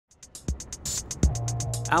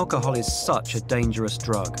Alcohol is such a dangerous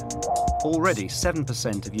drug. Already,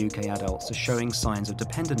 7% of UK adults are showing signs of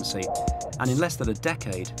dependency, and in less than a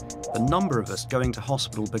decade, the number of us going to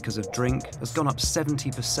hospital because of drink has gone up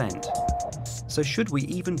 70%. So should we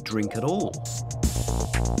even drink at all?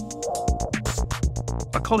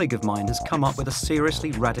 A colleague of mine has come up with a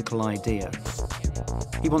seriously radical idea.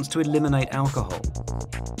 He wants to eliminate alcohol,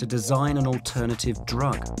 to design an alternative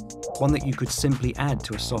drug, one that you could simply add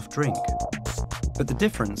to a soft drink. But the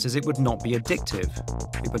difference is it would not be addictive.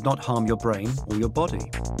 It would not harm your brain or your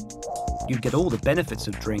body. You'd get all the benefits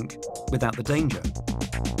of drink without the danger.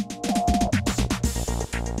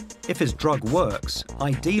 If his drug works,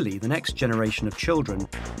 ideally the next generation of children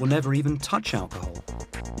will never even touch alcohol.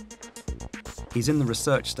 He's in the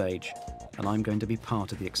research stage, and I'm going to be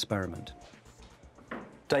part of the experiment.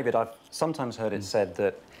 David, I've sometimes heard it said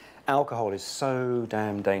that alcohol is so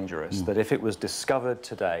damn dangerous that if it was discovered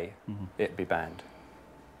today, it'd be banned.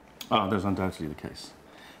 Oh, that's undoubtedly the case.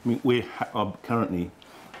 I mean, we are currently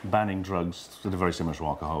banning drugs that are very similar to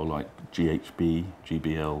alcohol, like GHB,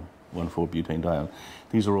 GBL, 1,4-butane-dione.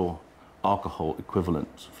 These are all alcohol equivalent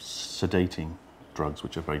sedating drugs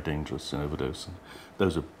which are very dangerous in overdose. And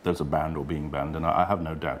those are banned or being banned, and I have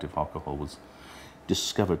no doubt if alcohol was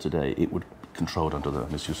discovered today, it would be controlled under the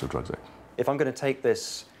Misuse of Drugs Act. If I'm going to take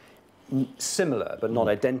this similar but not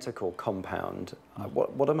identical compound,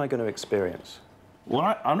 what am I going to experience?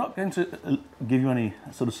 Well, I'm not going to give you any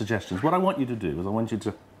sort of suggestions. What I want you to do is I want you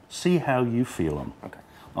to see how you feel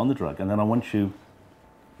on the drug, and then I want you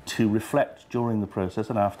to reflect during the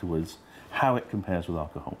process and afterwards how it compares with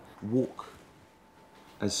alcohol. Walk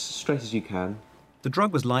as straight as you can. The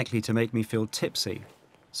drug was likely to make me feel tipsy,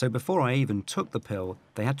 so before I even took the pill,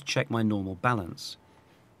 they had to check my normal balance.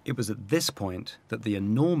 It was at this point that the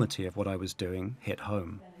enormity of what I was doing hit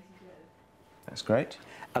home. That's great.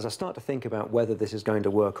 As I start to think about whether this is going to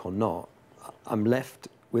work or not, I'm left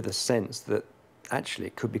with a sense that actually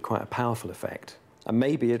it could be quite a powerful effect. And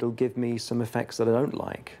maybe it'll give me some effects that I don't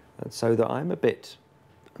like. And so that I'm now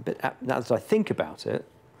that I think about it,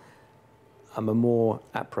 I'm a more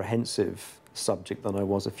apprehensive subject than I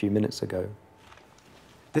was a few minutes ago.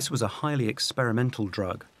 This was a highly experimental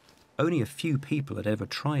drug. Only a few people had ever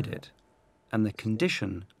tried it. And the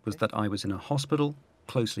condition was that I was in a hospital,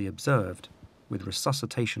 closely observed, with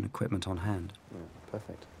resuscitation equipment on hand.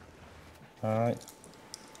 Perfect. All right.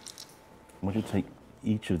 I want you to take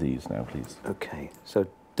each of these now, please. Okay, so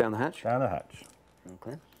down the hatch? Down the hatch.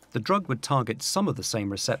 Okay. The drug would target some of the same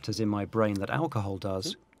receptors in my brain that alcohol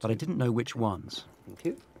does, but I didn't know which ones. Thank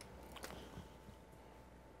you.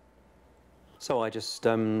 So I just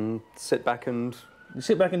sit back and... You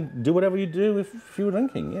sit back and do whatever you do if you were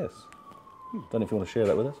drinking, yes. Don't know if you want to share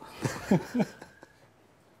that with us.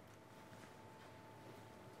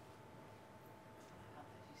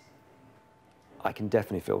 I can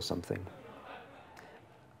definitely feel something.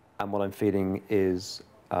 And what I'm feeling is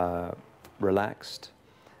relaxed.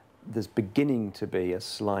 There's beginning to be a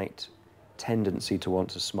slight tendency to want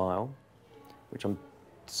to smile, which I'm,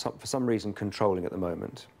 for some reason, controlling at the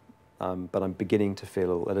moment. But I'm beginning to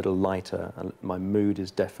feel a little lighter, and my mood is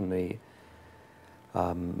definitely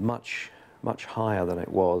much higher than it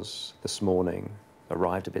was this morning.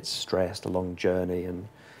 Arrived a bit stressed, a long journey, and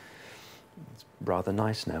it's rather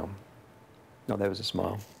nice now. Oh, there was a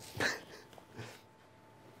smile.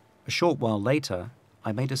 A short while later,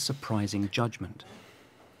 I made a surprising judgment.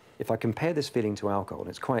 If I compare this feeling to alcohol, and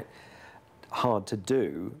it's quite hard to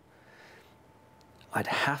do, I'd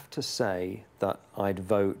have to say that I'd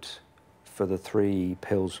vote for the 3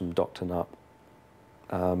 pills from Dr. Nutt.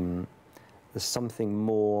 There's something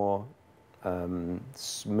more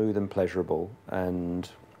smooth and pleasurable and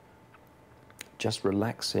just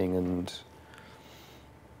relaxing and,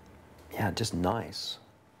 yeah, just nice.